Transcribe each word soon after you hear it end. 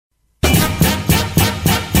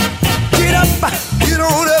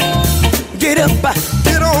up,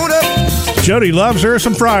 get on up. Jody loves her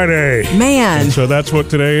some Friday. Man. And so that's what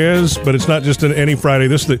today is, but it's not just any Friday.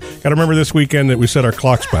 Got to remember this weekend that we set our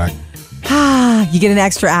clocks back. You get an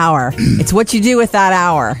extra hour. It's what you do with that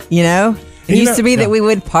hour, you know? It used to be that we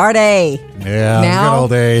would party. Yeah, now, good old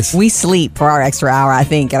days. We sleep for our extra hour, I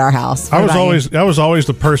think, at our house. I was always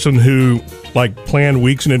the person who planned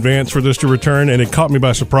weeks in advance for this to return, and it caught me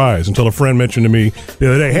by surprise until a friend mentioned to me the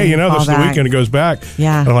other day, hey, this is the weekend, it goes back.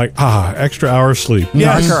 Yeah. And I'm like, extra hour of sleep.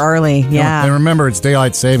 Yes. Darker early, yeah. And remember, it's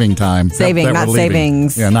daylight saving time. Not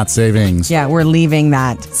savings. Yeah, not savings. Yeah, we're leaving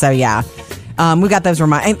that. So, yeah. We got those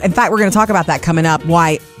reminders. In fact, we're going to talk about that coming up,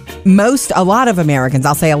 why a lot of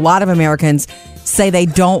Americans say they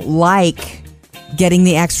don't like getting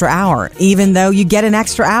the extra hour. Even though you get an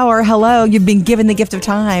extra hour, hello, you've been given the gift of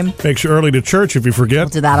time. Makes you early to church if you forget. We'll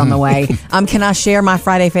do that on the way. Can I share my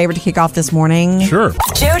Friday favorite to kick off this morning? Sure.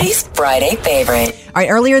 Jody's Friday favorite. All right,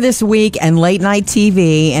 earlier this week and late night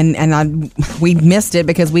TV, we missed it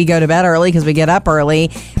because we go to bed early because we get up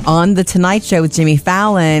early. On The Tonight Show with Jimmy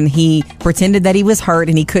Fallon, he pretended that he was hurt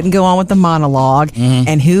and he couldn't go on with the monologue. Mm-hmm.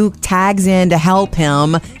 And who tags in to help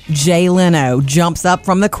him? Jay Leno jumps up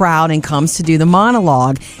from the crowd and comes to do the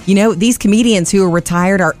monologue. You know, these comedians who are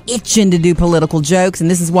retired are itching to do political jokes, and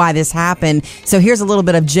this is why this happened. So here's a little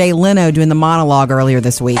bit of Jay Leno doing the monologue earlier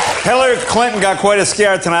this week. Hillary Clinton got quite a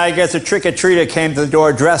scare tonight. I guess a trick-or-treater came to the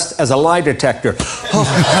door dressed as a lie detector.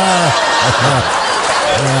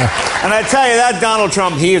 And I tell you, that Donald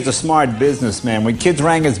Trump, he is a smart businessman. When kids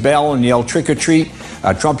rang his bell and yelled trick-or-treat,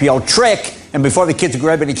 Trump yelled trick, and before the kids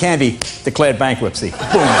grabbed any candy, declared bankruptcy. Boom,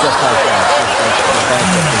 just like that.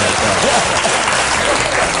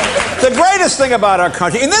 The greatest thing about our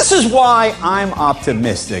country, and this is why I'm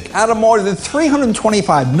optimistic, out of more than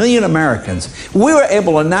 325 million Americans, we were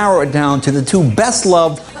able to narrow it down to the two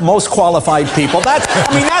best-loved, most qualified people. That's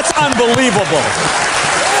unbelievable.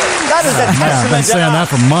 That is a testament. I've been saying that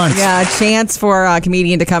for months. Yeah, a chance for a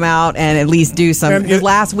comedian to come out and at least do some his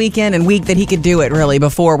last weekend and week that he could do it, really,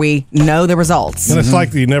 before we know the results. And it's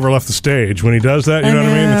like he never left the stage when he does that. You know what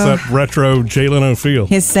I mean? It's that retro Jay Leno feel.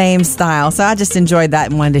 His same style. So I just enjoyed that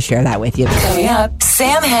and wanted to share that with you. Coming up,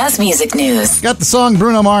 Sam has music news. Got the song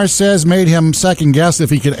Bruno Mars says made him second guess if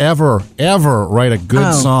he could ever write a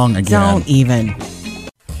good song again. Don't even.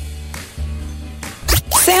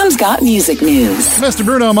 Sam's got music news. Mr.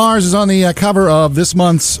 Bruno Mars is on the cover of this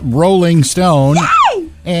month's Rolling Stone. Yay!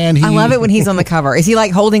 And I love it when he's on the cover. Is he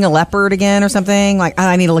holding a leopard again or something?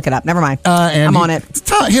 I need to look it up. Never mind. I'm on it.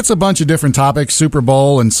 Hits a bunch of different topics, Super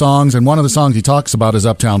Bowl and songs, and one of the songs he talks about is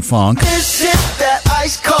Uptown Funk. This is that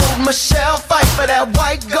ice cold Michelle fight for that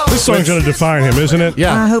white gold. This song's going to define him, isn't it?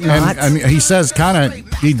 Yeah. I hope not. And he says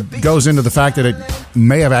he goes into the fact that it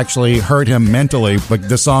may have actually hurt him mentally, but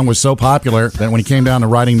this song was so popular that when he came down to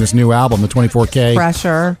writing this new album, the 24K,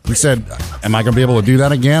 pressure, he said, am I going to be able to do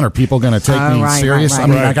that again? Are people going to take me serious? Right. I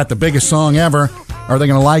mean, I got the biggest song ever. Are they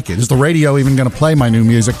going to like it? Is the radio even going to play my new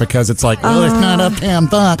music? Because it's like, well, it's not Uptown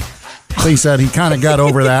Funk. So he said he kind of got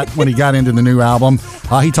over that when he got into the new album.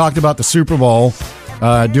 He talked about the Super Bowl,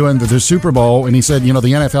 doing the Super Bowl, and he said, the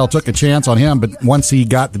NFL took a chance on him, but once he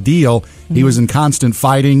got the deal, he was in constant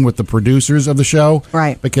fighting with the producers of the show.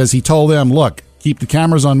 Right. Because he told them, look, keep the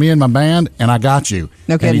cameras on me and my band, and I got you.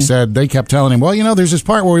 No kidding. And he said, they kept telling him, well, there's this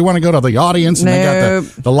part where we want to go to the audience, and they got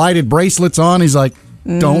the lighted bracelets on. He's like,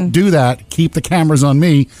 don't do that. Keep the cameras on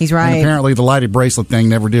me. He's right. And apparently the lighted bracelet thing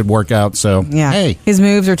never did work out. So, yeah. Hey. His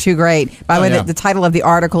moves are too great. By the way, the title of the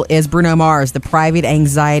article is Bruno Mars, The Private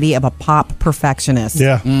Anxiety of a Pop Perfectionist.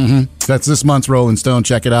 Yeah. Mm-hmm. That's this month's Rolling Stone.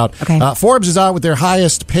 Check it out. Okay. Forbes is out with their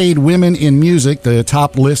highest paid women in music. The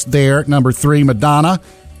top list there, number 3, Madonna.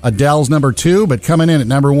 Adele's number 2, but coming in at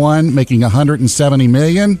number 1, making $170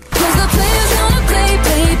 million.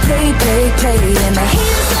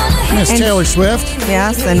 Miss Taylor Swift.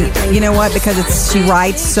 Yes, and you know what? Because she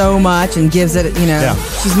writes so much and gives it,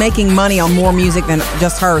 she's making money on more music than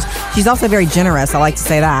just hers. She's also very generous. I like to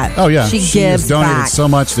say that. Oh, yeah. She has gives donated back so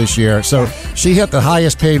much this year. So she hit the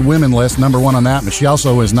highest paid women list, number 1 on that, but she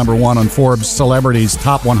also is number 1 on Forbes Celebrities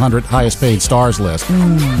Top 100 Highest Paid Stars list.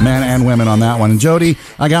 Men and women on that one. And Jody,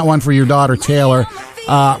 I got one for your daughter, Taylor.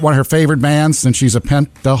 One of her favorite bands, since she's a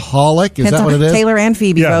pentaholic. Is that what it is? Taylor and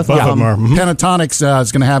Phoebe, both of them are. Mm-hmm. Pentatonics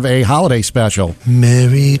is going to have a holiday special.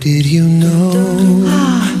 Mary, did you know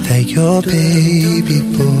that your baby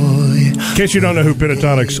boy... In case you don't know who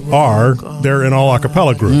Pentatonics are, they're an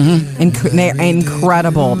all-a-cappella group. Mm-hmm. They're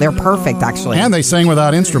incredible. They're perfect, actually. And they sing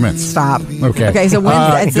without instruments. Stop. Okay, so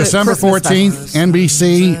when's December 14th,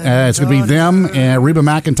 NBC. It's going to be them, Reba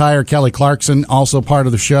McEntire, Kelly Clarkson, also part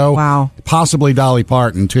of the show. Wow. Possibly Dolly Parton.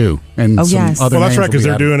 Parton too, and Oh, some yes. other. Well, that's names right, will because be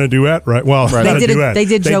they're added. doing a duet, right? Well, Right. not They a did duet. they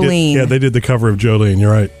did Jolene. They did the cover of Jolene.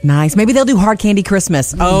 You're right. Nice. Maybe they'll do Hard Candy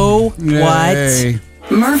Christmas. Oh, Yay.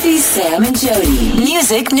 what? Murphy, Sam, and Jody.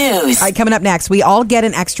 Music news. All right, coming up next, we all get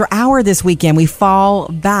an extra hour this weekend. We fall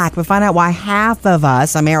back. We find out why half of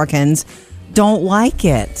us Americans don't like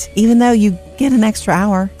it, even though you get an extra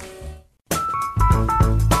hour.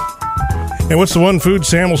 And what's the one food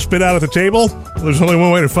Sam will spit out at the table? There's only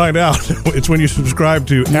one way to find out. It's when you subscribe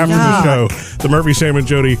to After the Show, the Murphy, Sam, and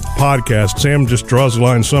Jody podcast. Sam just draws the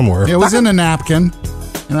line somewhere. It was in a napkin,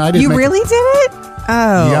 and I didn't. You make really did it?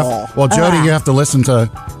 Oh. You have, well, Jody, you have to listen to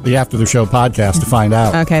the After the Show podcast to find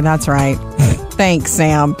out. Okay, that's right. Thanks,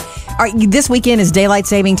 Sam. All right, this weekend is daylight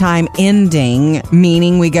saving time ending,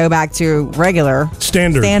 meaning we go back to regular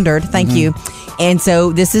Standard. Thank you. And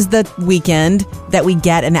so this is the weekend that we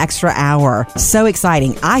get an extra hour. So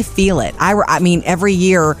exciting. I feel it. I mean, every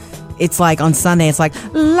year it's like on Sunday, it's like,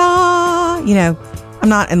 la, you know, I'm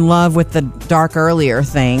not in love with the dark earlier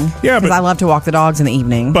thing. Yeah, but- because I love to walk the dogs in the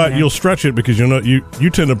evening. But you'll stretch it because you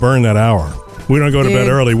tend to burn that hour. We don't go to bed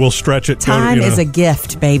Dude, early. We'll stretch it. Time is a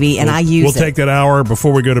gift, baby, and I use We'll take that hour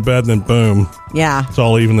before we go to bed, and then boom, Yeah. it's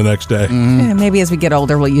all even the next day. Yeah, maybe as we get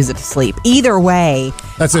older, we'll use it to sleep. Either way,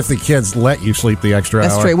 That's if the kids let you sleep the extra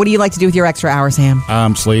that's hour. true. What do you like to do with your extra hour, Sam?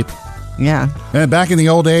 Sleep. Yeah. And back in the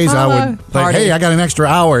old days, I would like, Party. hey, I got an extra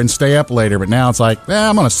hour and stay up later. But now it's like,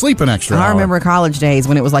 I'm going to sleep an extra hour. I remember college days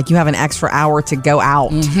when it was like you have an extra hour to go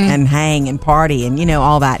out and hang and party and, you know,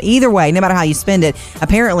 all that. Either way, no matter how you spend it,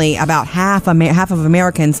 apparently about half of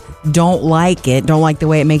Americans don't like it, don't like the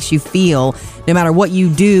way it makes you feel, no matter what you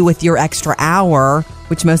do with your extra hour,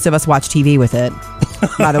 which most of us watch TV with it,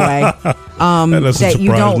 by the way. That doesn't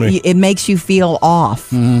surprise me. It makes you feel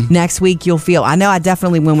off. Next week you'll feel, I know I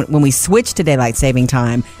definitely, when we switch to daylight saving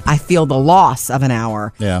time, I feel the loss of an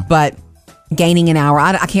hour. Yeah. But gaining an hour,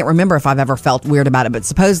 I can't remember if I've ever felt weird about it, but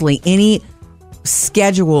supposedly any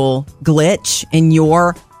schedule glitch in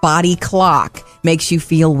your body clock makes you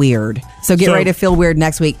feel weird. So get ready to feel weird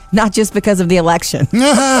next week, not just because of the election.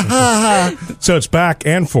 So it's back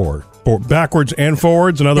and forward. Backwards and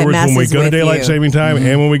forwards. In other It words, when we messes go to with daylight you. saving time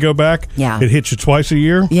and when we go back, Yeah. it hits you twice a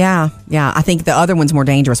year. Yeah. I think the other one's more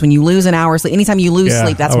dangerous. When you lose an hour's sleep, anytime you lose Yeah,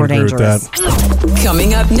 sleep, that's I more would agree with dangerous. that.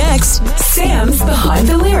 Coming up next, Sam's Behind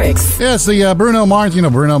the Lyrics. Yes, the Bruno Mars. You know,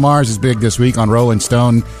 Bruno Mars is big this week on Rolling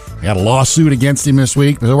Stone. He had a lawsuit against him this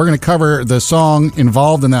week. So we're going to cover the song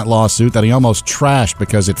involved in that lawsuit that he almost trashed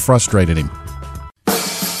because it frustrated him.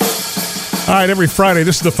 All right, every Friday,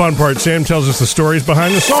 this is the fun part. Sam tells us the stories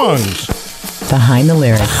behind the songs. Behind the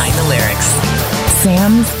Lyrics. Behind the Lyrics.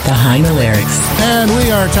 Sam's Behind the Lyrics. And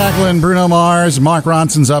we are tackling Bruno Mars, Mark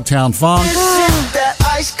Ronson's Uptown Funk. That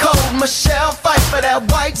ice cold Michelle fight for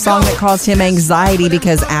that white Song that caused him anxiety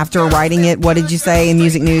because after writing it, what did you say in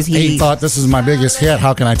Music News? He thought, this is my biggest hit.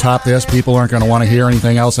 How can I top this? People aren't going to want to hear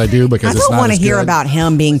anything else I do because I it's don't not want to as hear good. about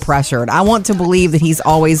him being pressured. I want to believe that he's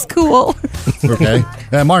always cool. Okay.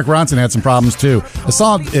 Mark Ronson had some problems too. The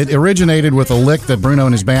song, it originated with a lick that Bruno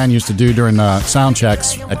and his band used to do during sound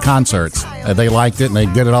checks at concerts. They liked it and they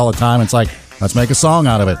did it all the time. It's like, let's make a song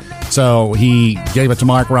out of it. So he gave it to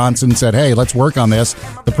Mark Ronson and said, hey, let's work on this.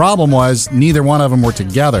 The problem was neither one of them were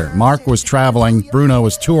together. Mark was traveling, Bruno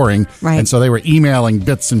was touring, Right. and so they were emailing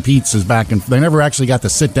bits and pieces back and they never actually got to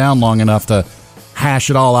sit down long enough to hash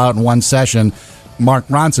it all out in one session. Mark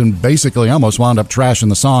Ronson basically almost wound up trashing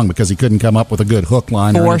the song because he couldn't come up with a good hook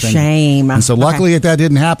line or For anything. shame. And so luckily that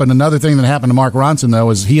didn't happen. Another thing that happened to Mark Ronson,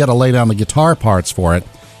 though, is he had to lay down the guitar parts for it,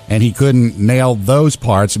 and he couldn't nail those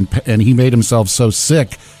parts, and he made himself so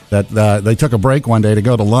sick that they took a break one day to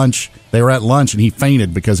go to lunch. They were at lunch, and he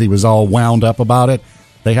fainted because he was all wound up about it.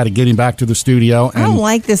 They had to get him back to the studio. I don't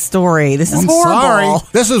like this story. This is I'm horrible. sorry.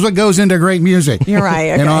 This is what goes into great music. You're right,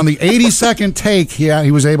 And okay. on the 82nd take,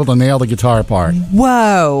 he was able to nail the guitar part.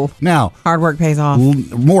 Whoa. Now, Hard work pays off.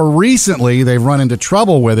 more recently, they've run into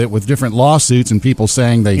trouble with it with different lawsuits and people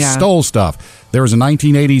saying they Yeah. stole stuff. There was a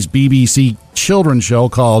 1980s BBC children's show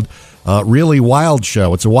called Really Wild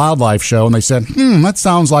Show. It's a wildlife show, and they said, that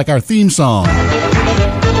sounds like our theme song.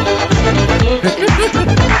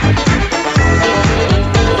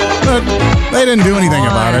 But they didn't do anything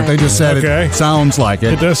about it. They just said Okay. it sounds like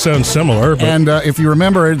It does sound similar, but And if you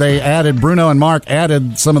remember, Bruno and Mark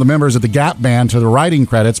added some of the members of the Gap Band to the writing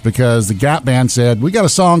credits because the Gap Band said, we got a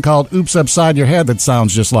song called Oops Upside Your Head that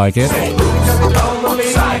sounds just like it.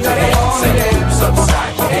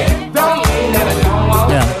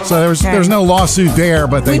 Yeah, so there's no lawsuit there,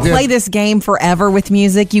 but they We did. play this game forever with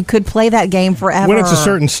music. You could play that game forever. when it's a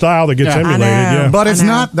certain style that gets Yeah. I emulated, know. yeah. But I it's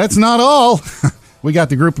know. that's not all. We got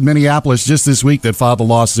the group in Minneapolis just this week that filed the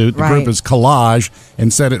lawsuit. The Right. group is Collage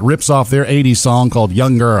and said it rips off their 80s song called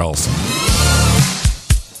Young Girls.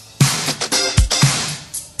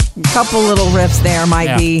 A couple little riffs there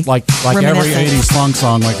might be like every reminiscent. 80s funk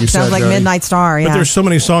song, like you said. Sounds like Jody. Midnight Star, But yeah. there's so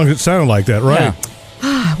many songs that sound like that, right? Yeah.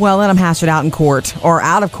 Well, let them hash it out in court or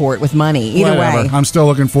out of court with money. Either Whatever. way. I'm still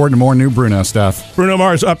looking forward to more new Bruno stuff. Bruno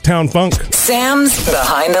Mars, Uptown Funk. Sam's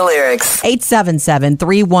Behind the Lyrics.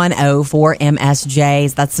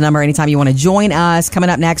 877-310-4MSJs. That's the number anytime you want to join us. Coming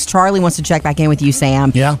up next, Charlie wants to check back in with you,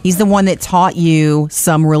 Sam. Yeah. He's the one that taught you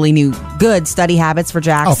some really new good study habits for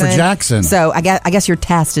Jackson. Oh, for Jackson. So I guess your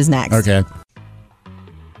test is next. Okay.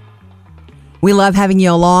 We love having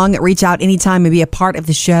you along. Reach out anytime and be a part of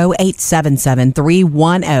the show.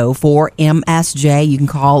 877-310-4MSJ. You can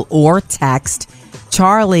call or text.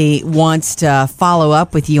 Charlie wants to follow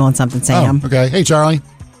up with you on something, Sam. Oh, okay. Hey, Charlie.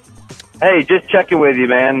 Hey, just checking with you,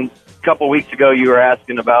 man. A couple weeks ago, you were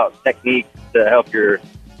asking about techniques to help your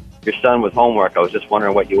son with homework. I was just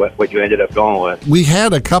wondering what you ended up going with. We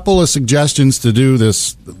had a couple of suggestions to do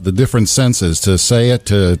this, the different senses, to say it,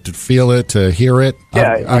 to feel it, to hear it.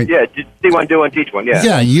 Yeah, just see one, do one, teach one. Yeah.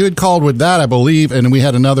 Yeah, you had called with that, I believe, and we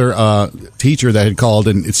had another teacher that had called,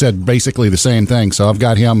 and it said basically the same thing. So I've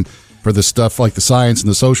got him for the stuff like the science and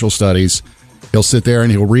the social studies. He'll sit there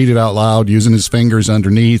and he'll read it out loud using his fingers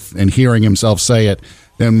underneath and hearing himself say it.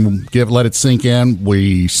 Then let it sink in.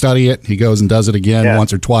 We study it. He goes and does it again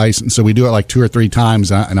once or twice. And so we do it like 2 or 3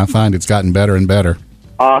 times, and I find it's gotten better and better.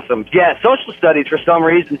 Awesome. Yeah, social studies for some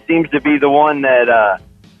reason seems to be the one that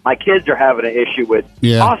my kids are having an issue with.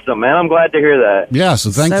 Yeah. Awesome, man. I'm glad to hear that. Yeah,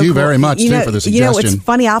 so thank So you cool. very much, too, for the suggestion. You know, it's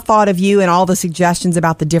funny. I thought of you and all the suggestions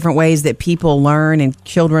about the different ways that people learn and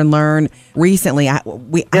children learn. Recently,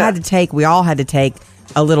 we all had to take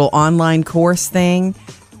a little online course thing.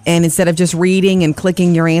 And instead of just reading and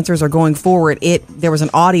clicking your answers or going forward, there was an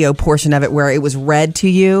audio portion of it where it was read to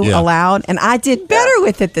you aloud. And I did better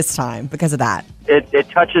with it this time because of that. It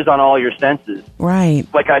touches on all your senses. Right.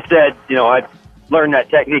 Like I said, I learned that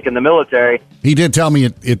technique in the military. He did tell me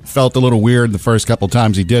it felt a little weird the first couple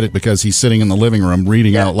times he did it because he's sitting in the living room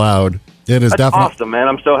reading out loud. It is That's awesome, man.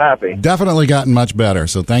 I'm so happy. Definitely gotten much better.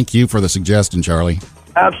 So thank you for the suggestion, Charlie.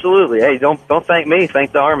 Absolutely. Hey, don't thank me.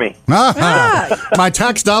 Thank the Army. My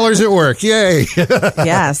tax dollars at work. Yay.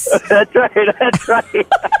 Yes. That's right. Hey,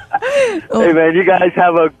 man, you guys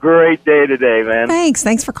have a great day today, man.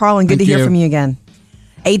 Thanks for calling. Good Thank to hear you. from you again.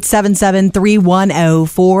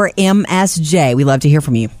 877-310-4MSJ. We love to hear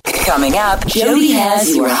from you. Coming up, Jody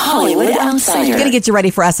has your Hollywood Outsider. Going to get you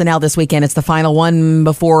ready for SNL this weekend. It's the final one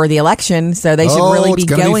before the election, so they should really be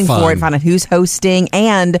it's gonna be going for fun. it, find out who's hosting.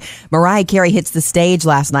 And Mariah Carey hits the stage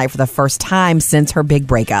last night for the first time since her big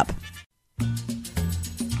breakup.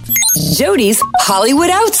 Jody's Hollywood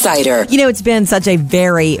Outsider. You know, it's been such a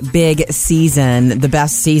very big season, the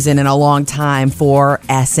best season in a long time for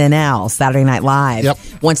SNL, Saturday Night Live. Yep.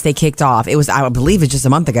 Once they kicked off, it was, I believe it's just a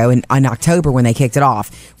month ago in October when they kicked it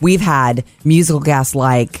off. We've had musical guests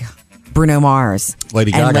like Bruno Mars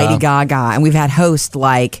Lady and Gaga. Lady Gaga, and we've had hosts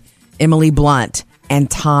like Emily Blunt and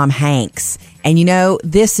Tom Hanks. And you know,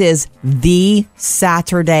 this is the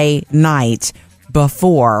Saturday night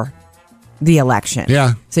before the election.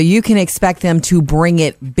 Yeah. So you can expect them to bring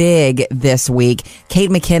it big this week. Kate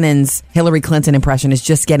McKinnon's Hillary Clinton impression is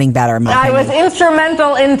just getting better. In my I was opinion.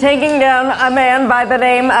 instrumental in taking down a man by the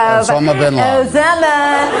name of Osama bin Laden.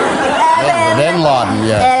 Osama Bin Laden,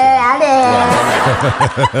 yes.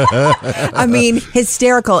 I mean,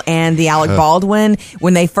 hysterical. And the Alec Baldwin,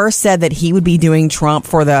 when they first said that he would be doing Trump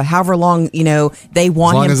for the however long, they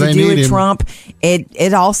want long him as to they do need him. Trump,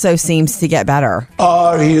 it also seems to get better.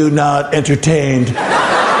 Are you not entertained?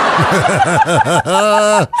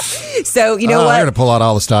 So, you know They're what? going to pull out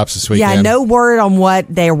all the stops this weekend. Yeah, no word on what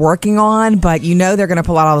they're working on, but they're going to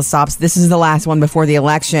pull out all the stops. This is the last one before the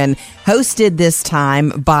election. Hosted this time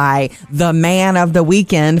by the man of the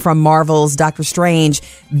weekend from Marvel's Doctor Strange,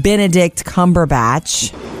 Benedict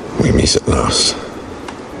Cumberbatch. We miss it last.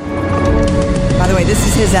 By the way, this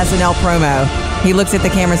is his SNL promo. He looks at the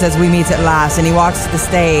camera and says, "We meet at last," and he walks to the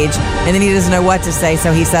stage, and then he doesn't know what to say,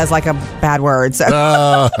 so he says like a bad word. So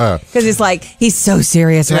because it's like he's so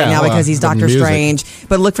serious right now because he's the Doctor music. Strange.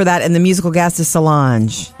 But look for that, and the musical guest is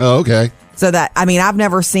Solange. Oh, okay. So that, I've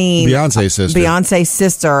never seen Beyonce's sister. Beyonce's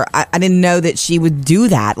sister. I didn't know that she would do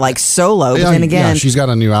that, like solo. But then again, she's got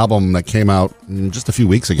a new album that came out just a few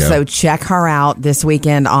weeks ago. so check her out this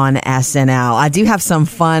weekend on SNL. I do have some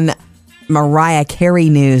fun Mariah Carey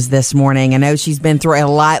news this morning. I know she's been through a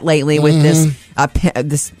lot lately with this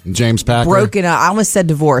James Packer. broken up. I almost said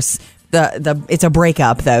divorce. it's a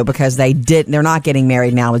breakup though, because they're not getting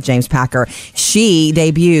married now with James Packer. She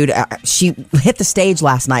debuted, she hit the stage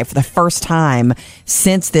last night for the first time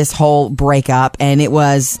since this whole breakup, and it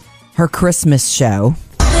was her Christmas show.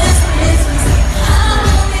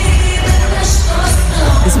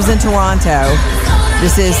 This was in Toronto.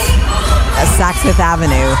 This is Saks Fifth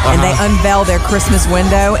Avenue, and they unveiled their Christmas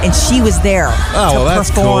window, and she was there to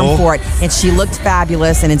perform for it, and she looked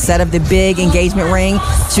fabulous. And instead of the big engagement ring,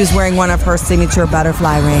 she was wearing one of her signature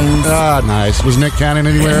butterfly rings. Ah, nice. Was Nick Cannon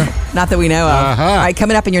anywhere? Not that we know of. All right,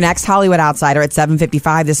 coming up in your next Hollywood Outsider at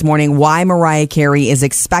 7:55 this morning, why Mariah Carey is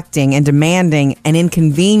expecting and demanding an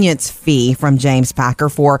inconvenience fee from James Packer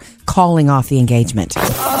for calling off the engagement.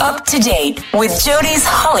 Up to date with Jody's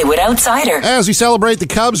Hollywood Outsider. As we celebrate the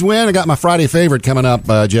Cubs win, I got my Friday favorite coming up,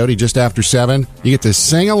 Jody, just after 7. You get to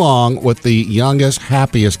sing along with the youngest,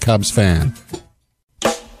 happiest Cubs fan.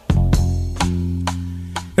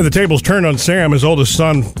 And the tables turned on Sam. His oldest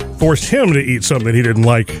son forced him to eat something he didn't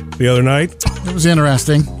like the other night. It was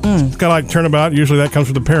interesting. It's kind of like turnabout. Usually that comes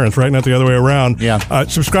from the parents, right? Not the other way around. Yeah.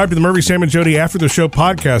 Subscribe to the Murphy, Sam, and Jody After the Show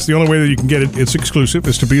podcast. The only way that you can get it, it's exclusive,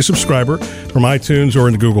 is to be a subscriber from iTunes or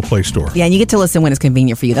in the Google Play Store. Yeah, and you get to listen when it's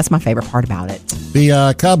convenient for you. That's my favorite part about it.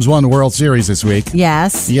 The Cubs won the World Series this week.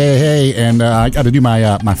 Yes. Yay, hey, and I got to do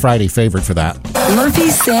my Friday favorite for that. Murphy,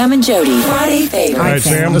 Sam, and Jody. Friday favorite. All right,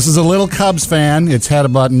 Sam. This is a little Cubs fan. It's had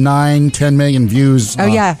about 9-10 million views. Oh,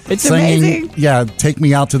 yeah. It's singing, amazing. Yeah, Take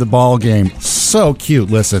Me Out to the Ball Game. So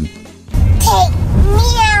cute. Listen. Take me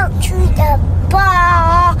out to the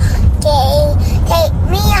ball game. Take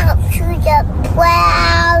me out to the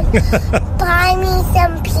crowd. Buy me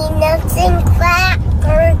some peanuts and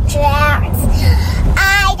Cracker Jacks.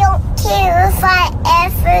 I don't care if I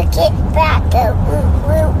ever get back a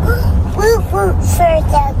woo-woo for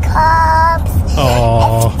the Cubs.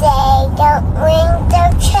 Aww. If they don't win the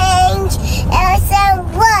change, it's a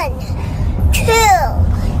 1, 2,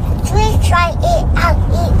 3, try it out,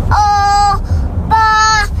 eat all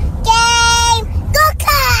ball game, go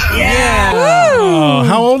Cubs! Yeah.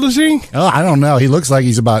 How old is he? Oh, I don't know. He looks like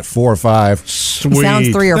he's about 4 or 5. Sweet. Sounds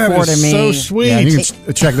 3 or 4 That to is me. so sweet. Yeah, you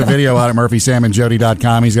can check the video out at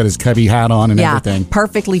murphysamandjody.com. He's got his Cubby hat on and everything.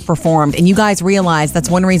 Perfectly performed. And you guys realize that's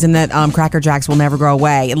one reason that Cracker Jacks will never grow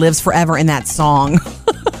away. It lives forever in that song.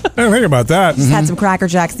 I didn't think about that. Just had some Cracker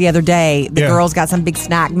Jacks the other day. The girls got some big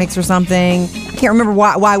snack mix or something. I can't remember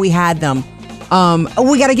why we had them.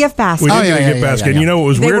 We got a gift basket. We did get a gift basket. And you know what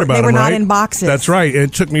was weird about They them, were not right? in boxes. That's right.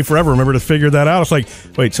 It took me forever, remember, to figure that out. It's like,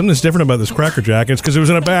 wait, something's different about this Cracker Jack. It's because it was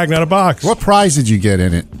in a bag, not a box. What prize did you get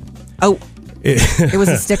in it? Oh, it was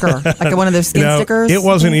a sticker, like one of those skin stickers. It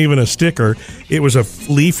wasn't even a sticker. It was a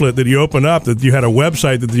leaflet that you open up that you had a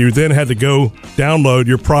website that you then had to go download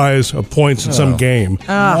your prize of points in some game.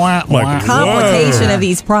 Like, Complication whoa. of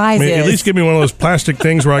these I prizes. mean, at least give me one of those plastic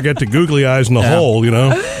things where I get to googly eyes in the hole, you know?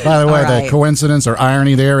 By the way, All right. the coincidence or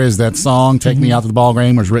irony there is that song, Take Me Out to the Ball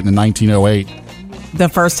Game, was written in 1908. The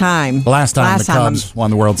first time. The last time the Cubs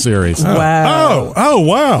won the World Series. Wow. Oh,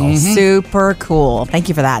 wow. Super cool. Thank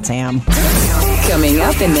you for that, Sam. Coming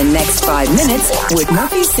up in the next 5 minutes with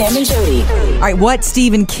Murphy, Sam, and Jody. All right, what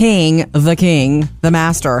Stephen King, the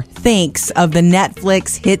master, thinks of the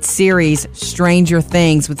Netflix hit series Stranger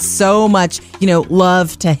Things with so much,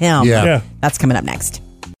 love to him. Yeah. That's coming up next.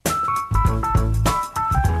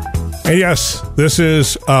 And yes, this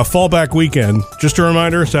is fallback weekend. Just a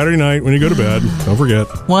reminder, Saturday night when you go to bed, don't forget.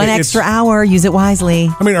 One extra hour, use it wisely.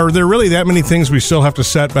 I mean, are there really that many things we still have to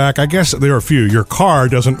set back? I guess there are a few. Your car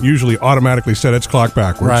doesn't usually automatically set its clock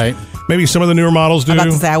backwards. Right. Maybe some of the newer models do. I'm about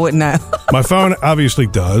to say I wouldn't know. My phone obviously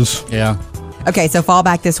does. Yeah. Okay, so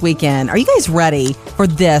fallback this weekend. Are you guys ready for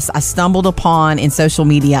this? I stumbled upon in social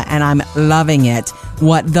media, and I'm loving it,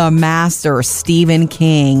 what the master, Stephen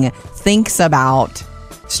King, thinks about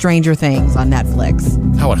Stranger Things on Netflix.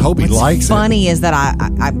 I would hope he likes it. Funny is that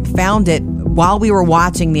I found it while we were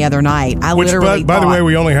watching the other night. I literally by the way,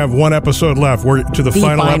 we only have one episode left. We're to the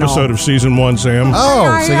final episode of season 1, Sam.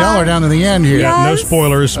 Oh, so y'all are down to the end here. Yeah, no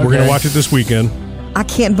spoilers. We're going to watch it this weekend. I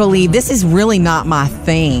can't believe this is really not my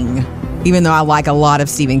thing. Even though I like a lot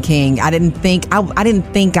of Stephen King, I didn't think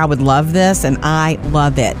I would love this, and I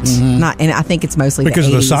love it. And I think it's mostly because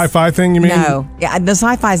the of the 80s. sci-fi thing. You mean? No, yeah, the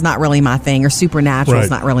sci-fi is not really my thing, or supernatural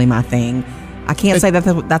is Right. not really my thing. I can't say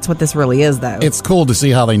that that's what this really is, though. It's cool to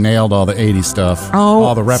see how they nailed all the 80s stuff. Oh,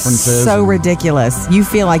 all the references. So ridiculous. You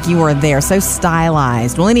feel like you were there, so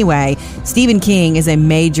stylized. Well, anyway, Stephen King is a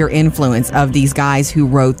major influence of these guys who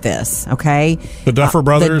wrote this, okay? The Duffer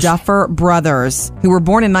Brothers? The Duffer Brothers, who were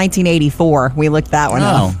born in 1984. We looked that one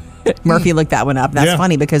up. Murphy looked that one up. That's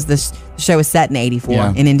funny because the show is set in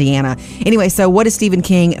 84 in Indiana. Anyway, so what does Stephen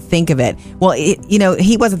King think of it? Well,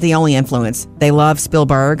 he wasn't the only influence. They love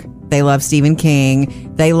Spielberg. They love Stephen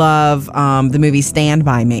King. They love the movie Stand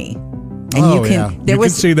By Me. And you can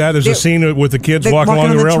see that. There's a scene with the kids walking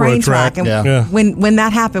along the railroad track. And when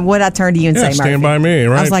that happened, what did I turn to you and say, Murphy? Stand By Me,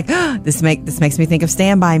 right? I was like, this makes me think of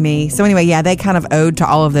Stand By Me. So anyway, they kind of ode to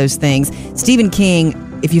all of those things. Stephen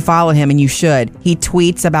King, if you follow him, and you should, he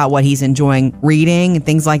tweets about what he's enjoying reading and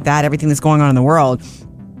things like that, everything that's going on in the world.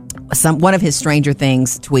 One of his Stranger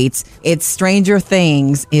Things tweets, "It's Stranger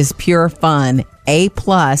Things is pure fun. A+,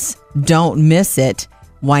 don't miss it.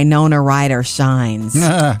 Winona Ryder shines."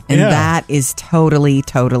 And that is totally,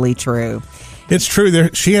 totally true. It's true.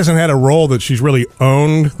 She hasn't had a role that she's really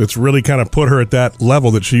owned that's really kind of put her at that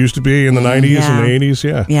level that she used to be in the 90s and the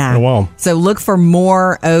 80s. Yeah. In a while. So look for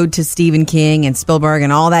more ode to Stephen King and Spielberg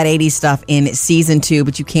and all that 80s stuff in season 2.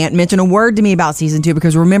 But you can't mention a word to me about season 2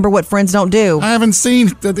 because remember what Friends don't do. I haven't seen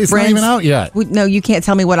it. It's not even out yet. No, you can't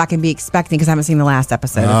tell me what I can be expecting because I haven't seen the last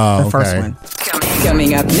episode of the first one.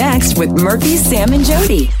 Coming up next with Murphy, Sam, and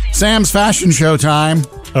Jody. Sam's fashion show time.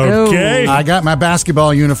 Okay. I got my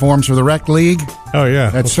basketball uniforms for the rec league. Oh,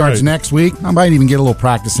 yeah. That starts next week. I might even get a little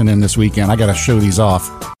practicing in this weekend. I got to show these off.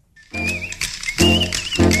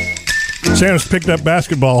 Sam's picked up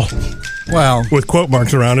basketball. Well, with quote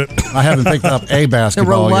marks around it. I haven't picked up a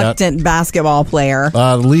basketball yet. A reluctant basketball player.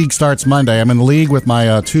 The league starts Monday. I'm in the league with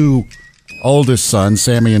my two oldest sons,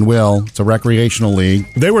 Sammy and Will. It's a recreational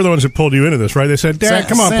league. They were the ones that pulled you into this, right? They said, Dad,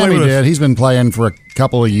 come on, Sammy play with us. He's been playing for a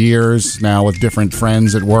couple of years now with different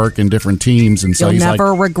friends at work and different teams. And so You'll he's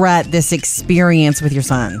never regret this experience with your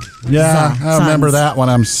son. Yeah, I remember that when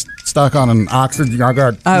I'm stuck on an oxygen. I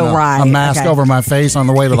got a mask over my face on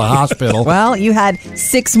the way to the hospital. Well, you had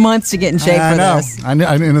 6 months to get in shape for this. I know.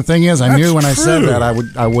 And the thing is, I knew when I said that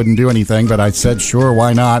I wouldn't do anything, but I said, sure,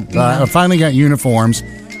 why not? I finally got uniforms.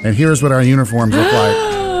 And here's what our uniforms look like.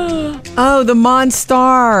 Oh, the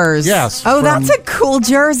Monstars. Yes. Oh, that's a cool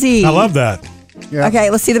jersey. I love that. Yeah. Okay,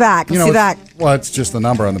 let's see the back. Let's see the back. Well, it's just the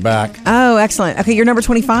number on the back. Oh, excellent. Okay, you're number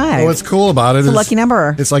 25. What's cool about it is a lucky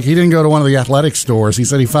number. It's like he didn't go to one of the athletic stores. He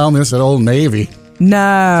said he found this at Old Navy.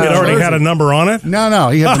 No. It already had a number on it? No.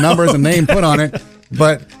 He had the numbers and name put on it.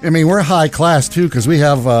 But, I mean, we're high class, too, because we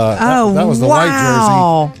have, that was the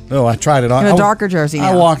white jersey. Oh, I tried it on. A darker jersey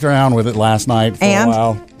now. I walked around with it last night for a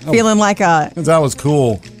while. Feeling like a... That was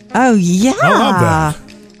cool. Oh, yeah. I love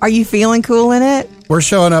that. Are you feeling cool in it? We're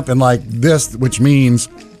showing up in like this, which means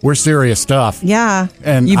we're serious stuff. Yeah.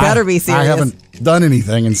 And you better be serious. I haven't done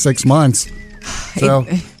anything in 6 months. So...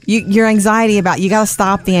 your anxiety you got to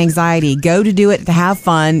stop the anxiety. Go to do it to have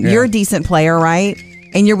fun. Yeah. You're a decent player, right?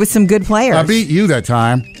 And you're with some good players. I beat you that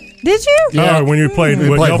time. Did you? Yeah. When you played,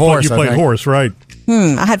 horse. You played horse, right?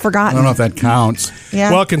 I had forgotten. I don't know if that counts.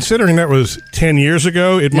 Yeah. Well, considering that was 10 years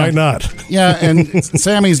ago, it might not. Yeah, and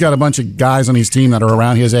Sammy's got a bunch of guys on his team that are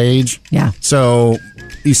around his age. Yeah. So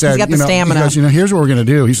he said, he's got the stamina. He goes, here's what we're going to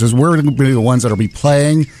do. He says, we're going to be the ones that will be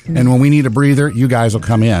playing, and when we need a breather, you guys will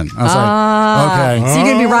come in. I was like, okay. So you're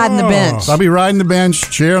going to be riding the bench. So I'll be riding the bench,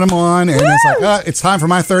 cheering them on, and it's like, it's time for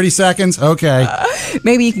my 30 seconds. Okay.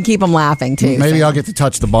 Maybe you can keep them laughing, too. Maybe I'll get to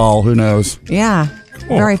touch the ball. Who knows? Yeah.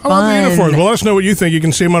 Cool. Very fun. I love the uniforms. Well, let us know what you think. You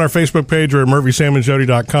can see them on our Facebook page or at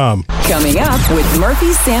murphysamandjody.com. Coming up with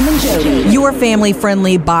Murphy, Sam, and Jody. Your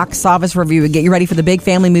family-friendly box office review would get you ready for the big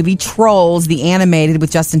family movie Trolls, the animated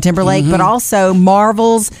with Justin Timberlake, but also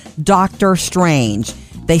Marvel's Doctor Strange.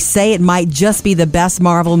 They say it might just be the best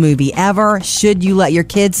Marvel movie ever. Should you let your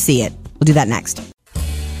kids see it? We'll do that next.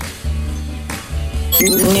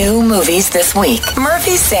 New movies this week.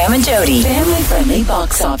 Murphy, Sam, and Jody. Family-friendly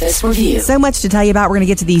box office review. So much to tell you about. We're going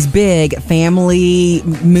to get to these big family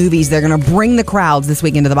movies. They're going to bring the crowds this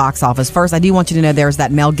week into the box office. First, I do want you to know there's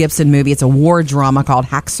that Mel Gibson movie. It's a war drama called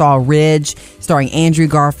Hacksaw Ridge, starring Andrew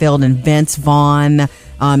Garfield and Vince Vaughn.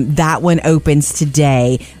 That one opens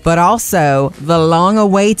today. But also, the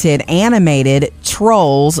long-awaited animated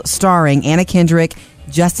Trolls, starring Anna Kendrick,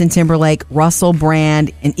 Justin Timberlake, Russell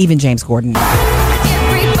Brand, and even James Corden.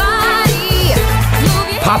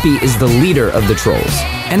 Poppy is the leader of the Trolls,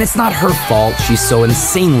 and it's not her fault she's so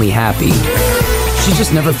insanely happy. She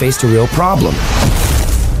just never faced a real problem.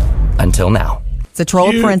 Until now. It's a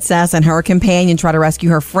troll princess and her companion try to rescue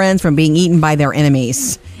her friends from being eaten by their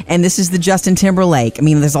enemies. And this is the Justin Timberlake. I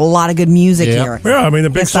mean, there's a lot of good music here. Yeah, I mean, the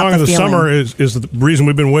big song of the summer is the reason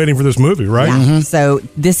we've been waiting for this movie, right? Yeah. So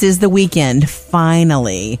this is the weekend,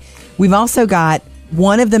 finally. We've also got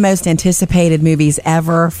one of the most anticipated movies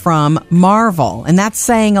ever from Marvel. And that's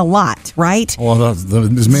saying a lot, right? Well,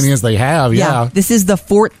 as many as they have, yeah. This is the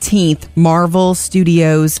 14th Marvel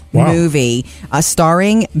Studios movie,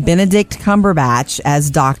 starring Benedict Cumberbatch as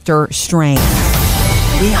Doctor Strange.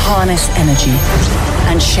 We harness energy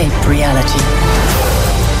and shape reality.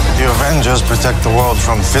 The Avengers protect the world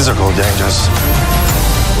from physical dangers.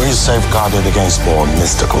 We safeguard it against more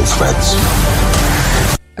mystical threats.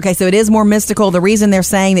 Okay, so it is more mystical. The reason they're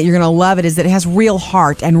saying that you're going to love it is that it has real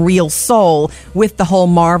heart and real soul with the whole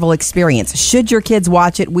Marvel experience. Should your kids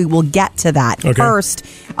watch it, we will get to that. Okay. First,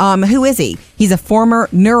 who is he? He's a former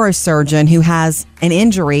neurosurgeon who has an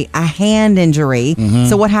injury, a hand injury.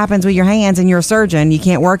 So what happens with your hands and you're a surgeon? You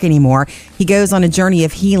can't work anymore. He goes on a journey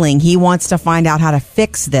of healing. He wants to find out how to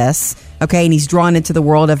fix this, okay? And he's drawn into the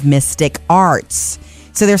world of mystic arts.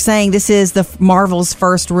 So they're saying this is the Marvel's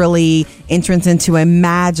first really entrance into a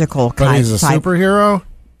magical But he's a superhero?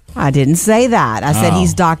 I didn't say that. I said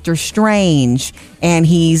he's Doctor Strange, and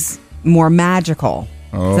he's more magical.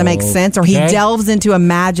 Does that make sense? Or he delves into a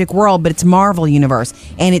magic world, but it's Marvel Universe,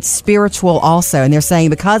 and it's spiritual also. And they're saying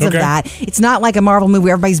because of that, it's not like a Marvel movie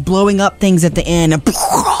where everybody's blowing up things at the end and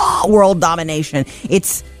world domination.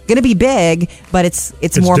 It's going to be big, but it's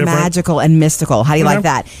more different. Magical and mystical. How do you like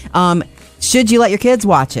that? Should you let your kids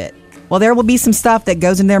watch it? Well, there will be some stuff that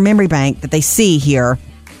goes in their memory bank that they see here.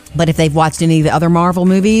 But if they've watched any of the other Marvel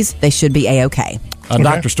movies, they should be A-okay.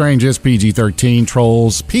 Doctor Strange is PG-13,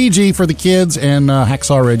 Trolls PG for the kids, and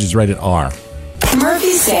Hacksaw Ridge is rated R.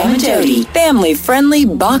 Murphy, Sam, and Jody, family-friendly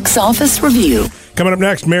box office review. Coming up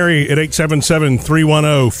next, Mary at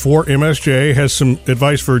 877-310-4MSJ has some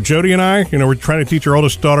advice for Jody and I. You know, we're trying to teach our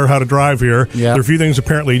oldest daughter how to drive here. Yeah. There are a few things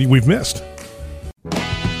apparently we've missed.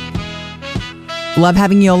 Love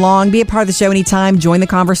having you along. Be a part of the show anytime. Join the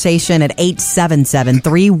conversation at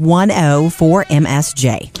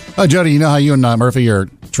 877-310-4MSJ. Jody, you know how you and Murphy are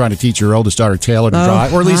trying to teach your oldest daughter, Taylor, to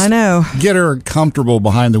drive? Or at least I know. Get her comfortable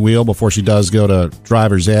behind the wheel before she does go to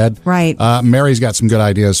driver's ed. Right. Mary's got some good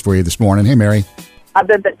ideas for you this morning. Hey, Mary. I've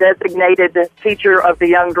been the designated teacher of the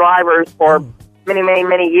young drivers for many, many,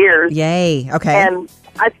 many years. Yay. Okay. And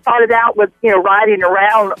I started out with, riding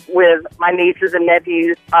around with my nieces and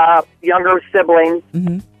nephews, younger siblings,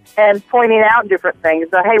 and pointing out different things.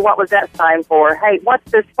 Hey, what was that sign for? Hey,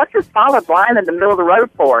 what's this solid line in the middle of the road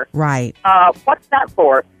for? Right. What's that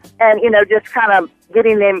for? And, just kind of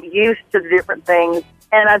getting them used to the different things.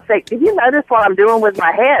 And I'd say, did you notice what I'm doing with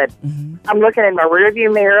my head? I'm looking in my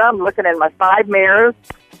rearview mirror. I'm looking in my side mirrors.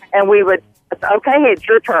 And we would say, okay, it's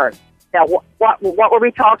your turn. Now, what were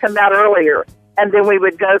we talking about earlier? And then we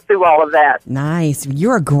would go through all of that. Nice.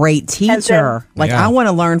 You're a great teacher. Then, I want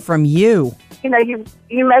to learn from you. You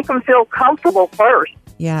make them feel comfortable first.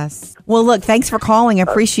 Yes. Well, look, thanks for calling. I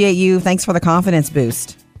appreciate you. Thanks for the confidence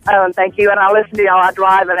boost. Thank you. And I listen to y'all. I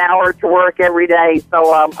drive an hour to work every day.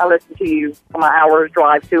 So I listen to you for my hour's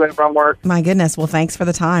drive to and from work. My goodness. Well, thanks for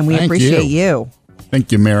the time. We Thank appreciate you.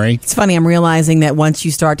 Thank you, Mary. It's funny. I'm realizing that once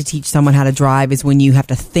you start to teach someone how to drive is when you have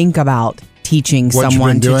to think about teaching What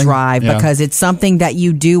someone you've to been doing? drive Yeah. because it's something that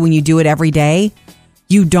you do when you do it every day.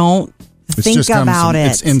 You don't think about it.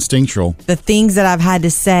 It's instinctual. The things that I've had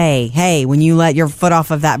to say, hey, when you let your foot off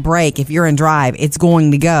of that brake, if you're in drive, it's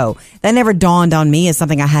going to go. That never dawned on me as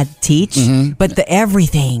something I had to teach, but the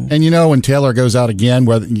everything. And when Taylor goes out again,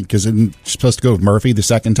 because she's supposed to go with Murphy the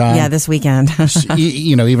second time. Yeah, this weekend.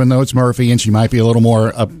 Even though it's Murphy and she might be a little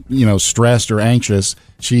more, stressed or anxious,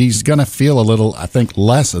 she's going to feel a little, I think,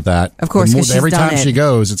 less of that. Of course, 'cause she's every done time it. she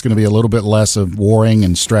goes, it's going to be a little bit less of worrying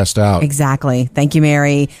and stressed out. Exactly. Thank you,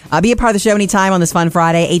 Mary. Be a part of the show anytime on this fun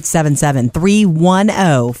Friday,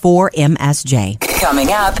 877-310-4MSJ.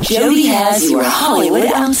 Coming up, Jody has your Hollywood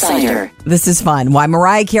Outsider. This is fun. Why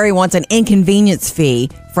Mariah Carey wants an inconvenience fee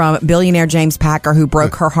from billionaire James Packer, who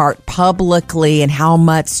broke her heart publicly, and how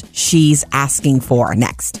much she's asking for.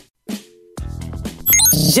 Next.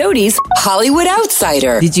 Jody's Hollywood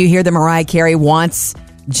Outsider. Did you hear that Mariah Carey wants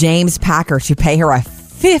James Packer to pay her a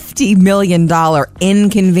 $50 million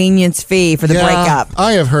inconvenience fee for the breakup?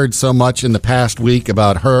 I have heard so much in the past week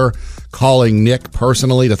about her calling Nick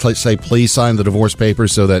personally to say, please sign the divorce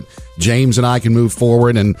papers so that James and I can move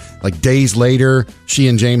forward. And days later, she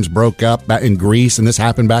and James broke up back in Greece, and this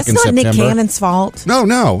happened back in September. It's not Nick Cannon's fault.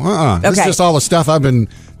 No. This is just all the stuff I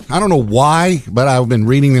don't know why, but I've been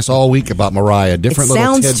reading this all week about Mariah. Different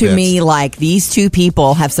little tidbits. It sounds to me like these two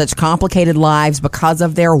people have such complicated lives because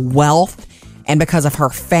of their wealth and because of her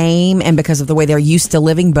fame and because of the way they're used to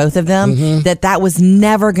living, both of them, that was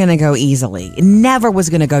never going to go easily. It never was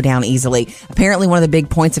going to go down easily. Apparently, one of the big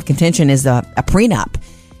points of contention is a prenup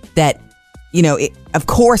that of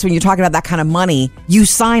course, when you're talking about that kind of money, you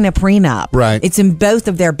sign a prenup. Right. It's in both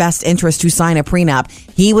of their best interest to sign a prenup.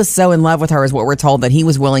 He was so in love with her, is what we're told, that he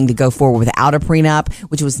was willing to go forward without a prenup,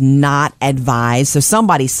 which was not advised. So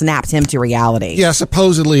somebody snapped him to reality. Yeah,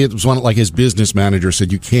 supposedly it was one like his business manager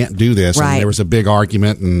said, you can't do this. Right. And there was a big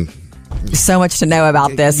argument and... So much to know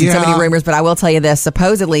about this and so many rumors, but I will tell you this.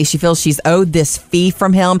 Supposedly, she feels she's owed this fee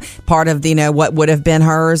from him, part of what would have been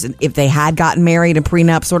hers if they had gotten married, a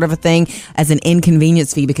prenup sort of a thing, as an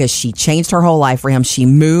inconvenience fee because she changed her whole life for him. She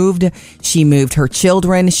moved her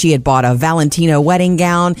children. She had bought a Valentino wedding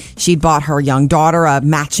gown. She'd bought her young daughter a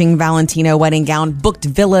matching Valentino wedding gown, booked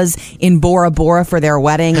villas in Bora Bora for their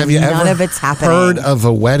wedding. Have you none ever of it's happening. heard of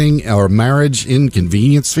a wedding or marriage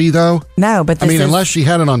inconvenience fee, though? No, but unless she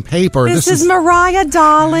had it on paper. This is Mariah,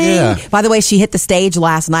 darling. Yeah. By the way, she hit the stage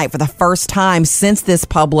last night for the first time since this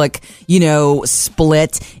public,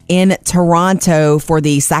 split in Toronto for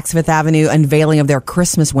the Saks Fifth Avenue unveiling of their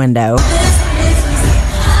Christmas window.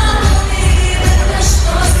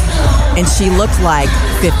 And she looked like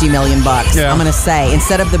 $50 million. Yeah. I'm going to say.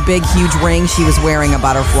 Instead of the big, huge ring, she was wearing a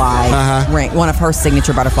butterfly ring, one of her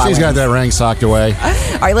signature butterfly rings. She's got that ring socked away.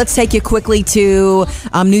 All right, let's take you quickly to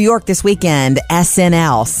New York this weekend.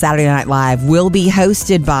 SNL, Saturday Night Live, will be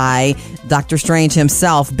hosted by Dr. Strange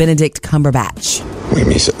himself, Benedict Cumberbatch. We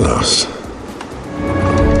meet at last.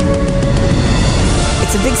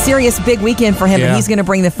 It's a big, serious, big weekend for him, and he's going to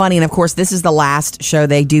bring the funny. And, of course, this is the last show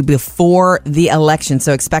they do before the election,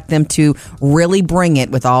 so expect them to really bring it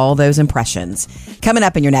with all those impressions. Coming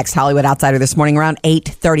up in your next Hollywood Outsider this morning around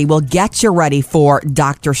 8:30, we'll get you ready for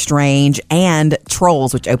Doctor Strange and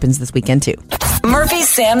Trolls, which opens this weekend, too. Murphy,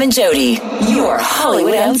 Sam, and Jody, your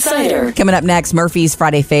Hollywood Outsider. Coming up next, Murphy's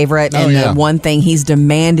Friday favorite, and the one thing he's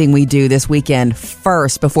demanding we do this weekend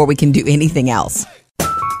first before we can do anything else.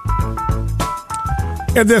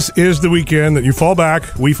 And this is the weekend that you fall back,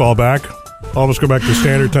 we fall back, all of us go back to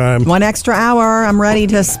standard time. One extra hour. I'm ready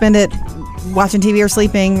to spend it watching TV or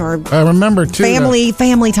sleeping or remember too,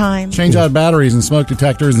 family time. Change out batteries and smoke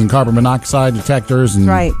detectors and carbon monoxide detectors and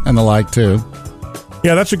the like too.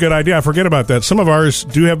 Yeah, that's a good idea. I forget about that. Some of ours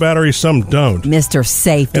do have batteries, some don't. Mr.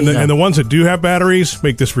 Safety. And the ones that do have batteries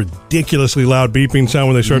make this ridiculously loud beeping sound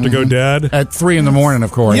when they start to go dead. At 3 in the morning,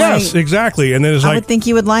 of course. Yes, exactly. And then it's I would think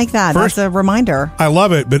you would like that. First, that's a reminder. I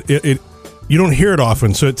love it, but it you don't hear it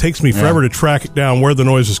often, so it takes me forever to track down where the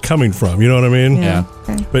noise is coming from. You know what I mean? Yeah.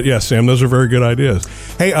 Okay. But yes, Sam, those are very good ideas.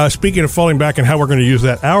 Hey, speaking of falling back and how we're going to use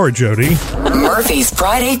that hour, Jody. Murphy's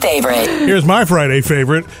Friday favorite. Here's my Friday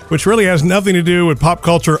favorite, which really has nothing to do with pop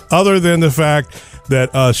culture other than the fact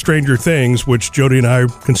that Stranger Things, which Jody and I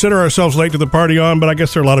consider ourselves late to the party on, but I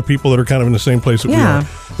guess there are a lot of people that are kind of in the same place that we are.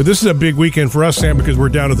 But this is a big weekend for us, Sam, because we're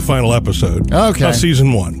down to the final episode of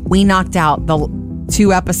season 1. We knocked out the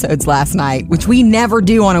 2 episodes last night, which we never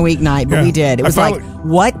do on a weeknight, but we did. It was like,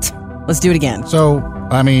 what? Let's do it again. So,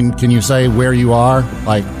 I mean, can you say where you are?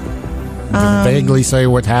 Like, vaguely say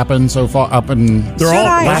what happened so far up in they're all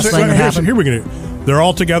last thing that happened? Here we go. They're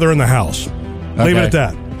all together in the house. Leave it at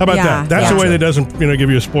that. How about that? That's the way that doesn't give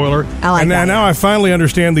you a spoiler. I like that. Now I finally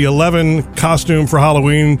understand the 11 costume for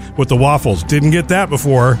Halloween with the waffles. Didn't get that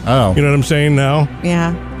before. Oh. You know what I'm saying now?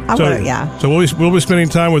 Yeah. So we'll be spending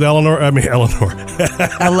time with Eleanor 11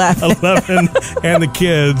 and the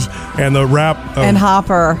kids and the rap and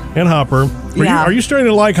Hopper. Are you starting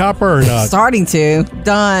to like Hopper or not? Starting to.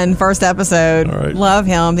 Done. First episode. All right. Love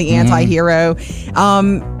him, the anti-hero.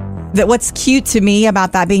 What's cute to me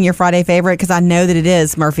about that being your Friday favorite, because I know that it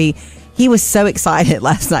is, Murphy, he was so excited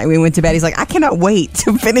last night when we went to bed. He's like, I cannot wait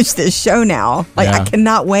to finish this show now. I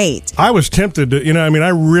cannot wait. I was tempted to, I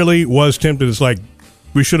really was tempted. It's like,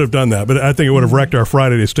 we should have done that, but I think it would have wrecked our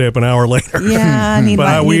Friday to stay up an hour later. Yeah,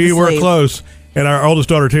 but we were close. And our oldest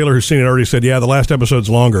daughter, Taylor, who's seen it, already said, the last episode's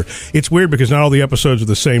longer. It's weird because not all the episodes are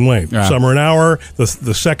the same length. Yeah. Some are an hour. The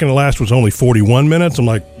second to last was only 41 minutes. I'm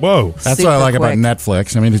like, whoa. That's what I like about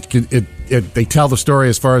Netflix. I mean, they tell the story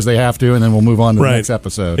as far as they have to, and then we'll move on to the next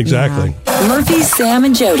episode. Exactly. Yeah. Murphy, Sam,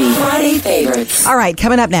 and Jody, Friday favorites. All right,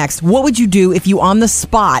 coming up next, what would you do if you on the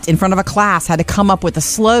spot in front of a class had to come up with a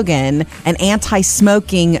slogan, an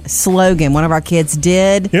anti-smoking slogan? One of our kids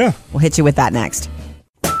did. Yeah. We'll hit you with that next.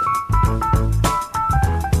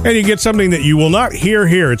 And you get something that you will not hear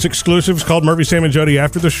here. It's exclusive. It's called Murphy, Sam, and Jody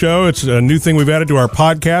After the Show. It's a new thing we've added to our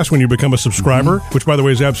podcast when you become a subscriber, which, by the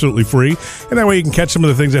way, is absolutely free. And that way you can catch some of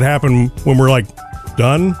the things that happen when we're,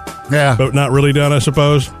 done. Yeah. But not really done, I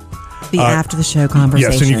suppose. The after the show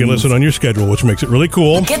conversation. Yes, and you can listen on your schedule, which makes it really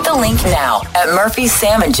cool. Get the link now at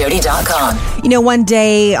murphysamandjody.com. You know, one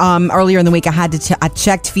day earlier in the week, I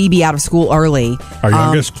checked Phoebe out of school early. Our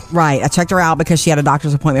youngest? Right. I checked her out because she had a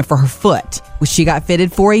doctor's appointment for her foot, which she got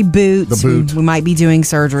fitted for a boot. The boot. We might be doing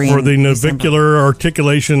surgery. For the navicular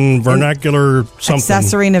articulation vernacular something.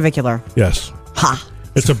 Accessory navicular. Yes. Ha.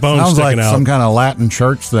 It's a bone Sounds sticking like out. some kind of Latin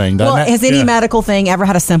church thing, doesn't Well, it? has any medical thing ever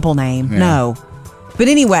had a simple name? Yeah. No. But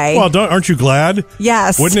anyway. Well, aren't you glad?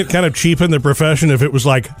 Yes. Wouldn't it kind of cheapen the profession if it was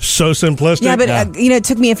like so simplistic? Yeah, but it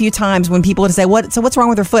took me a few times when people would say, what's wrong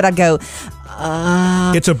with her foot? I'd go,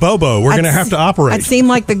 it's a bobo. We're going to have to operate. I'd seem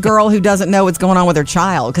like the girl who doesn't know what's going on with her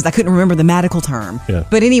child because I couldn't remember the medical term. Yeah.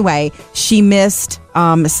 But anyway, she missed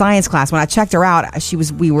science class. When I checked her out, I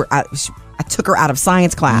took her out of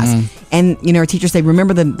science class, and her teacher said,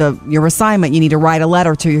 "Remember your assignment. You need to write a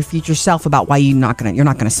letter to your future self about why you're not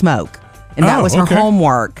gonna smoke." And that was her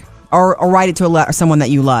homework, or write it to someone that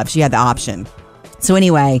you love. She had the option. So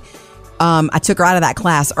anyway, I took her out of that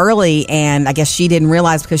class early, and I guess she didn't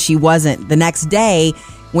realize because she wasn't. The next day,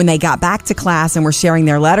 when they got back to class and were sharing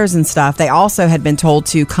their letters and stuff, they also had been told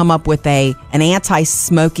to come up with an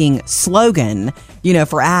anti-smoking slogan,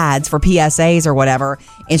 for ads, for PSAs or whatever.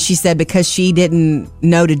 And she said because she didn't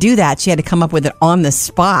know to do that, she had to come up with it on the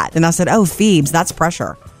spot. And I said, "Oh, Phoebes, that's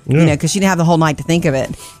pressure," because she didn't have the whole night to think of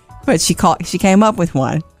it. But she came up with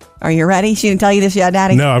one. Are you ready? She didn't tell you this yet,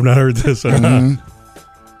 Daddy? No, I've not heard this.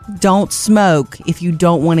 Don't smoke if you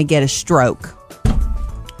don't want to get a stroke.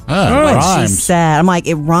 What She said. I'm like,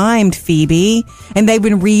 it rhymed, Phoebe. And they've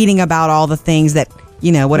been reading about all the things that,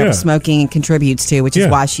 whatever smoking contributes to, which is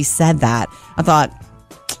why she said that. I thought,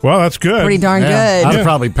 well, that's good. Pretty darn good. I'd have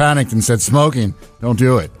probably panicked and said, smoking, don't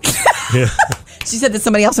do it. She said that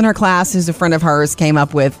somebody else in her class who's a friend of hers came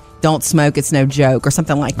up with, "Don't smoke, it's no joke," or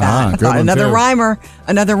something like that. I thought, another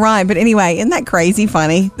rhyme. But anyway, isn't that crazy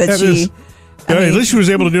funny that she... at least she was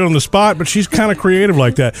able to do it on the spot, but she's kind of creative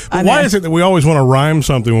like that. But why is it that we always want to rhyme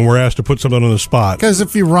something when we're asked to put something on the spot? Because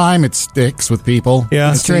if you rhyme, it sticks with people.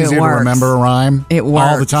 Yeah. It's easier to remember a rhyme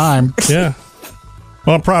all the time. Yeah.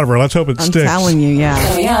 Well, I'm proud of her. Let's hope it sticks. I'm telling you, yeah.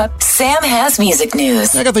 Coming up, Sam has music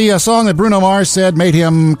news. I got the song that Bruno Mars said made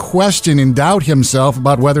him question and doubt himself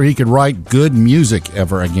about whether he could write good music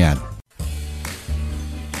ever again.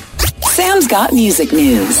 Sam's got music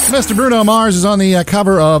news. Mr. Bruno Mars is on the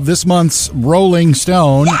cover of this month's Rolling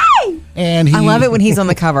Stone. Yay! And I love it when he's on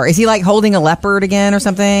the cover. Is he like holding a leopard again or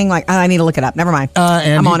something? Like, I need to look it up. Never mind.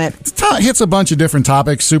 And I'm on it. Hits a bunch of different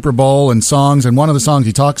topics, Super Bowl and songs, and one of the songs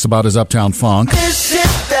he talks about is Uptown Funk. This shit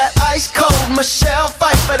that ice cold Michelle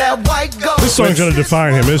fight for that white gold. This song's going to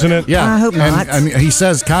define him, isn't it? Yeah. I hope not. And he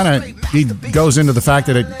says he goes into the fact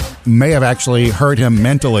that it may have actually hurt him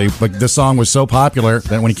mentally, but this song was so popular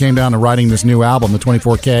that when he came down to writing this new album, the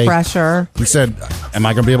 24K, Pressure. he said, am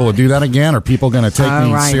I going to be able to do that again? Are people going to take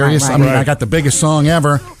me serious? Right. I mean, I got the biggest song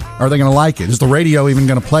ever. Are they going to like it? Is the radio even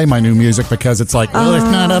going to play my new music? Because it's like, it's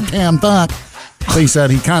not Uptown Funk. So he said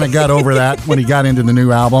he kind of got over that when he got into the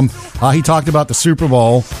new album. He talked about the Super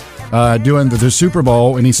Bowl, doing the Super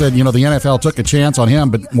Bowl, and he said, the NFL took a chance on him,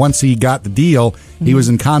 but once he got the deal, he was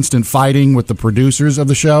in constant fighting with the producers of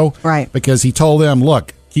the show. Right. Because he told them,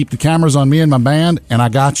 look, keep the cameras on me and my band, and I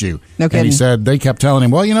got you. No kidding. And he said they kept telling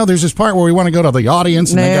him, well, there's this part where we want to go to the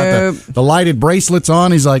audience, and they got the lighted bracelets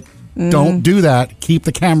on. He's like, don't do that. Keep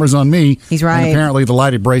the cameras on me. He's right. And apparently the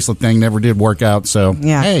lighted bracelet thing never did work out. So,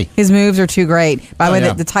 yeah. Hey. His moves are too great. By the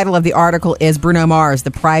way, the title of the article is Bruno Mars,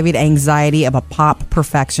 The Private Anxiety of a Pop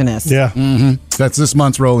Perfectionist. Yeah. Mm-hmm. That's this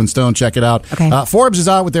month's Rolling Stone. Check it out. Okay. Forbes is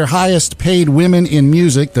out with their highest paid women in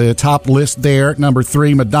music. The top list there, number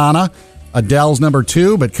 3, Madonna. Adele's number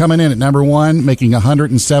 2, but coming in at number 1, making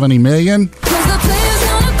 $170 million.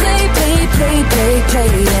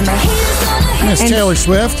 Miss Taylor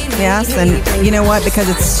Swift. Yes, and you know what?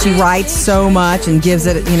 Because she writes so much and gives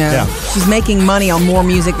it, she's making money on more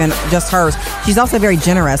music than just hers. She's also very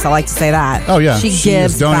generous. I like to say that. Oh, yeah. She has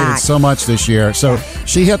gives donated back so much this year. So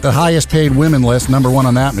she hit the highest paid women list, number 1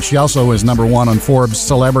 on that, but she also is number 1 on Forbes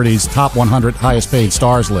Celebrities Top 100 Highest Paid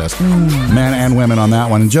Stars list. Men and women on that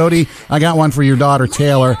one. And Jody, I got one for your daughter,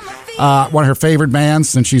 Taylor. One of her favorite bands,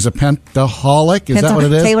 since she's a pentaholic. Is that what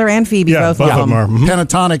it is? Taylor and Phoebe, both of them are. Mm-hmm.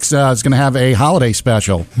 Pentatonics is going to have a holiday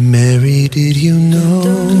special. Mary, did you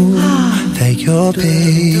know that your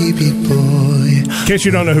baby boy... In case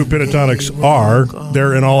you don't know who Pentatonics are,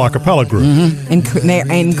 they're an all a cappella group. Mm-hmm.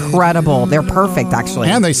 They're incredible. They're perfect, actually.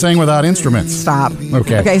 And they sing without instruments. Stop.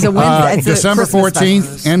 Okay, so when's December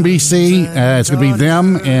 14th, NBC. It's going to be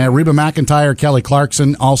them, Reba McEntire, Kelly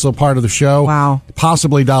Clarkson, also part of the show. Wow.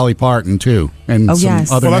 Possibly Dolly Parton. Martin too, and Oh, some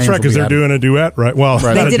yes. other Well, that's names right, will because be they're added. doing a duet, right? Well,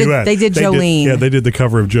 Right. not They a did duet. they did Jolene. They did the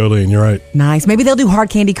cover of Jolene. You're right. Nice. Maybe they'll do Hard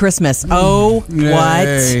Candy Christmas. Oh,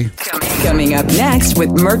 Yay. what? Coming up next with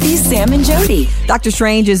Murphy, Sam, and Jody. Doctor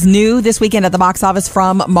Strange is new this weekend at the box office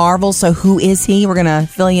from Marvel. So who is he? We're going to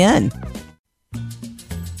fill you in.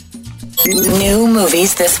 New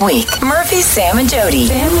movies this week. Murphy, Sam, and Jody.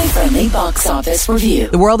 Family-friendly box office review.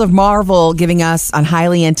 The world of Marvel giving us a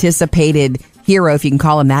highly anticipated hero, if you can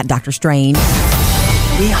call him that, Doctor Strange.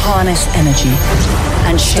 We harness energy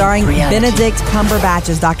and shape Starring reality. Benedict Cumberbatch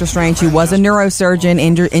as Doctor Strange, who was a neurosurgeon,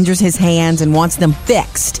 injures his hands and wants them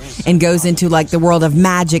fixed, and goes into like the world of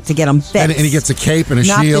magic to get them fixed. And he gets a cape and a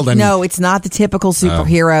Not shield. the- and no, it's not the typical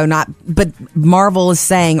superhero. But Marvel is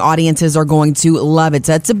saying audiences are going to love it.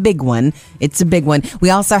 So it's a big one. It's a big one.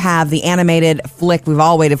 We also have the animated flick we've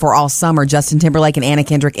all waited for all summer. Justin Timberlake and Anna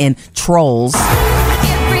Kendrick in Trolls.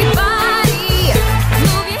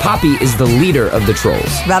 Poppy is the leader of the trolls.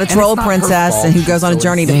 About a And troll it's not her princess fault and who she's goes on a so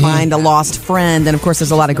journey to insane. find a lost friend. And of course, there's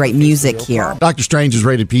a lot of great music here. Doctor Strange is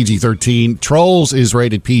rated PG-13. Trolls is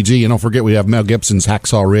rated PG. And don't forget, we have Mel Gibson's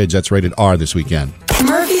Hacksaw Ridge. That's rated R this weekend.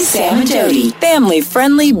 Murphy, Sam, and Jody.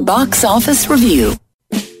 Family-friendly box office review.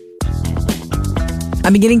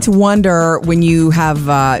 I'm beginning to wonder, when you have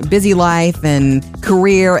a busy life and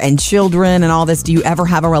career and children and all this, do you ever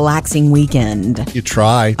have a relaxing weekend? You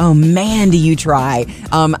try. Oh man, do you try.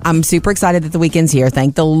 I'm super excited that the weekend's here.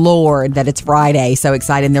 Thank the Lord that it's Friday. So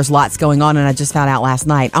excited. And there's lots going on, and I just found out last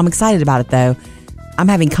night. I'm excited about it though. I'm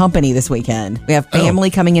having company this weekend. We have family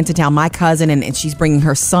coming into town. My cousin, and she's bringing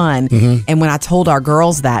her son. Mm-hmm. And when I told our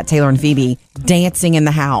girls that, Taylor and Phoebe, dancing in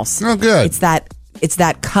the house. Oh, good. It's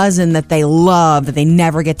that cousin that they love that they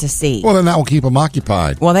never get to see. Well, then that will keep them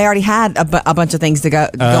occupied. Well, they already had a bunch of things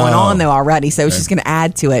going on though already, so it's just going to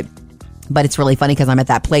add to it. But it's really funny because I'm at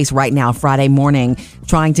that place right now, Friday morning,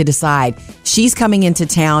 trying to decide. She's coming into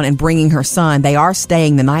town and bringing her son. They are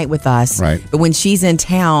staying the night with us. Right. But when she's in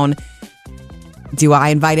town, do I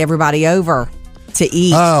invite everybody over to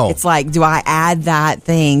eat? Oh. It's like, do I add that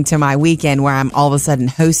thing to my weekend where I'm all of a sudden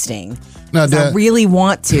hosting? No, I really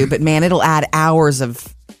want to, but man, it'll add hours of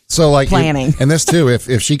planning. And this too,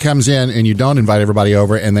 if she comes in and you don't invite everybody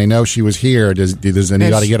over and they know she was here, does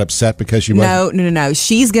anybody get upset because she wasn't? No.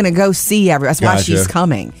 She's going to go see everybody. That's why Gotcha. she's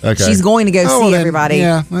coming. Okay. She's going to go see then, everybody.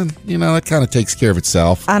 Yeah, well, that kind of takes care of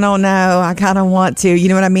itself. I don't know. I kind of want to. You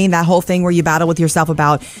know what I mean? That whole thing where you battle with yourself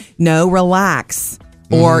about, no, relax.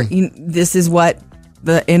 Or this is what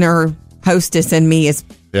the inner hostess in me is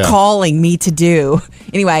calling me to do.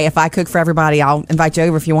 Anyway, if I cook for everybody, I'll invite you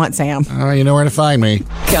over if you want, Sam. You know where to find me.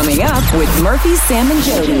 Coming up with Murphy, Sam, and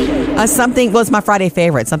Jody. It's my Friday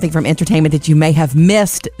favorite. Something from entertainment that you may have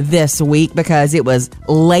missed this week because it was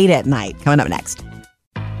late at night. Coming up next.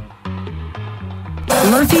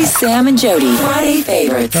 Murphy, Sam, and Jody. Friday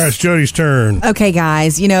favorites. All right, it's Jody's turn. Okay,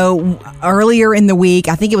 guys. Earlier in the week,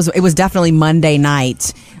 I think it was definitely Monday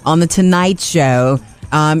night on the Tonight Show.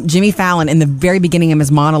 Jimmy Fallon, in the very beginning of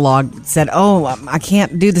his monologue, said, "Oh, I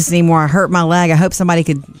can't do this anymore. I hurt my leg. I hope somebody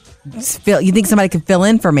could fill. You think somebody could fill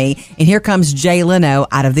in for me?" And here comes Jay Leno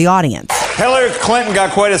out of the audience. Hillary Clinton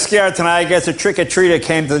got quite a scare tonight. I guess a trick-or-treater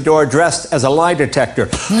came to the door dressed as a lie detector.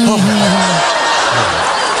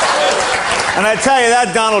 And I tell you,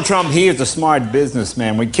 that Donald Trump, he is a smart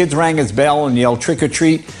businessman. When kids rang his bell and yelled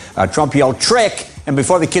trick-or-treat, Trump yelled trick, and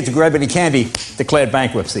before the kids could grab any candy, declared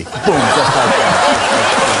bankruptcy. Boom, just like that.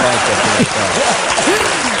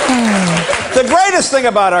 The greatest thing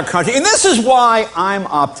about our country, and this is why I'm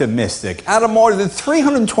optimistic, out of more than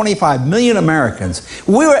 325 million Americans,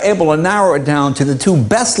 we were able to narrow it down to the two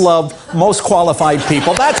best-loved, most qualified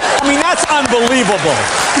people. That's unbelievable.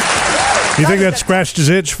 You think that scratched his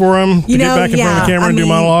itch for him to get back in front of the camera and do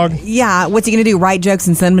monologue? Yeah. What's he going to do? Write jokes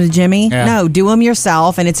and send them to Jimmy? Yeah. No, do them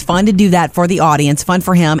yourself. And it's fun to do that for the audience, fun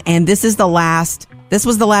for him. And this was the last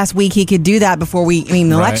week he could do that before the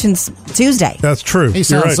election's Tuesday. That's true. He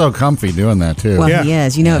sounds so comfy doing that too. Well, he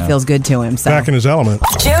is. It feels good to him. So. Back in his element.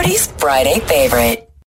 Jody's Friday favorite.